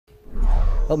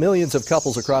Well, millions of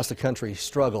couples across the country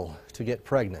struggle to get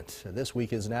pregnant. This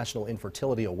week is National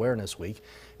Infertility Awareness Week,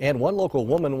 and one local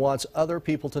woman wants other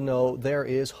people to know there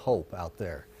is hope out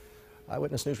there.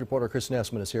 Eyewitness News reporter Chris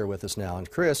Nestman is here with us now.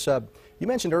 And Chris, you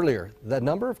mentioned earlier the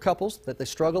number of couples that they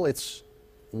struggle, it's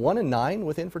 1 in 9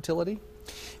 with infertility?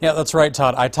 Yeah, that's right,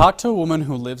 Todd. I talked to a woman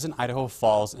who lives in Idaho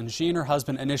Falls, and she and her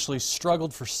husband initially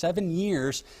struggled for 7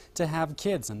 years to have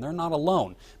kids, and they're not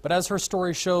alone. But as her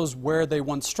story shows, where they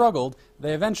once struggled,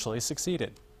 they eventually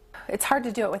succeeded. It's hard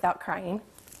to do it without crying.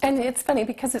 And it's funny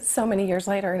because it's so many years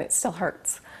later and it still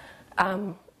hurts.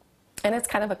 And it's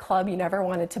kind of a club you never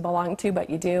wanted to belong to,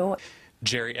 but you do.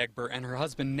 Jerry Egbert and her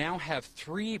husband now have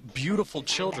 3 beautiful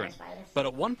children. But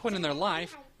at one point in their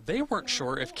life, they weren't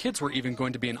sure if kids were even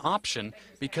going to be an option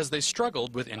because they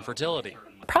struggled with infertility.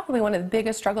 Probably one of the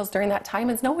biggest struggles during that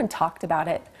time is no one talked about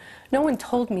it. No one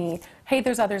told me, hey,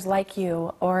 there's others like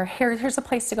you, or here's a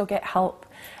place to go get help.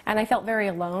 And I felt very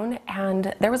alone,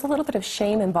 and there was a little bit of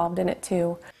shame involved in it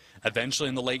too. Eventually,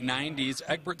 in the late 90s,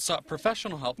 Egbert sought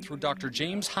professional help through Dr.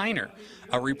 James Heiner,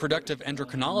 a reproductive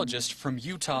endocrinologist from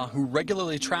Utah who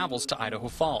regularly travels to Idaho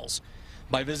Falls.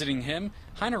 By visiting him,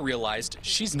 Heiner realized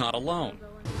she's not alone.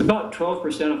 About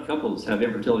 12% of couples have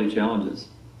infertility challenges.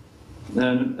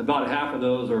 And about half of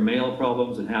those are male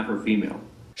problems and half are female.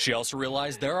 She also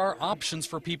realized there are options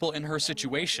for people in her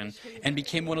situation and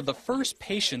became one of the first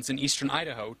patients in eastern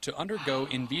Idaho to undergo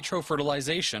in vitro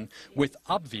fertilization with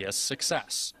obvious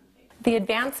success. The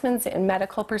advancements in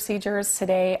medical procedures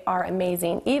today are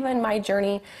amazing. Even my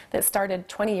journey that started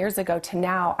 20 years ago to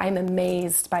now, I'm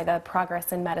amazed by the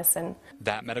progress in medicine.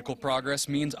 That medical progress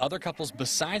means other couples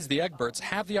besides the Egberts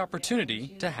have the opportunity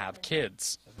to have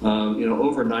kids.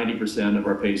 Over 90% of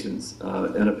our patients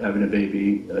end up having a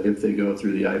baby if they go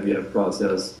through the IVF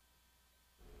process.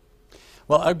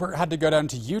 Well, Egbert had to go down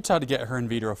to Utah to get her in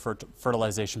vitro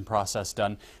fertilization process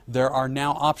done. There are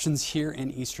now options here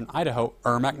in eastern Idaho.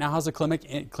 ERMAC now has a clinic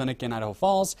in Idaho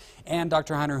Falls, and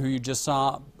Dr. Heiner, who you just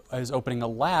saw, is opening a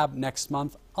lab next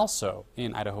month also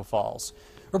in Idaho Falls.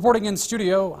 Reporting in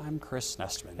studio, I'm Chris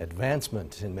Nestman.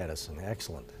 Advancement in medicine.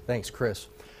 Excellent. Thanks, Chris.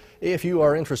 If you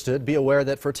are interested, be aware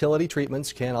that fertility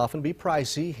treatments can often be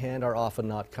pricey and are often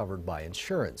not covered by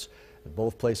insurance.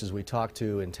 Both places we talked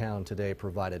to in town today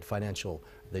provide financial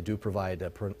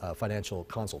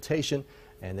consultation,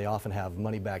 and they often have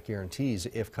money-back guarantees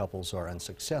if couples are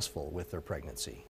unsuccessful with their pregnancy.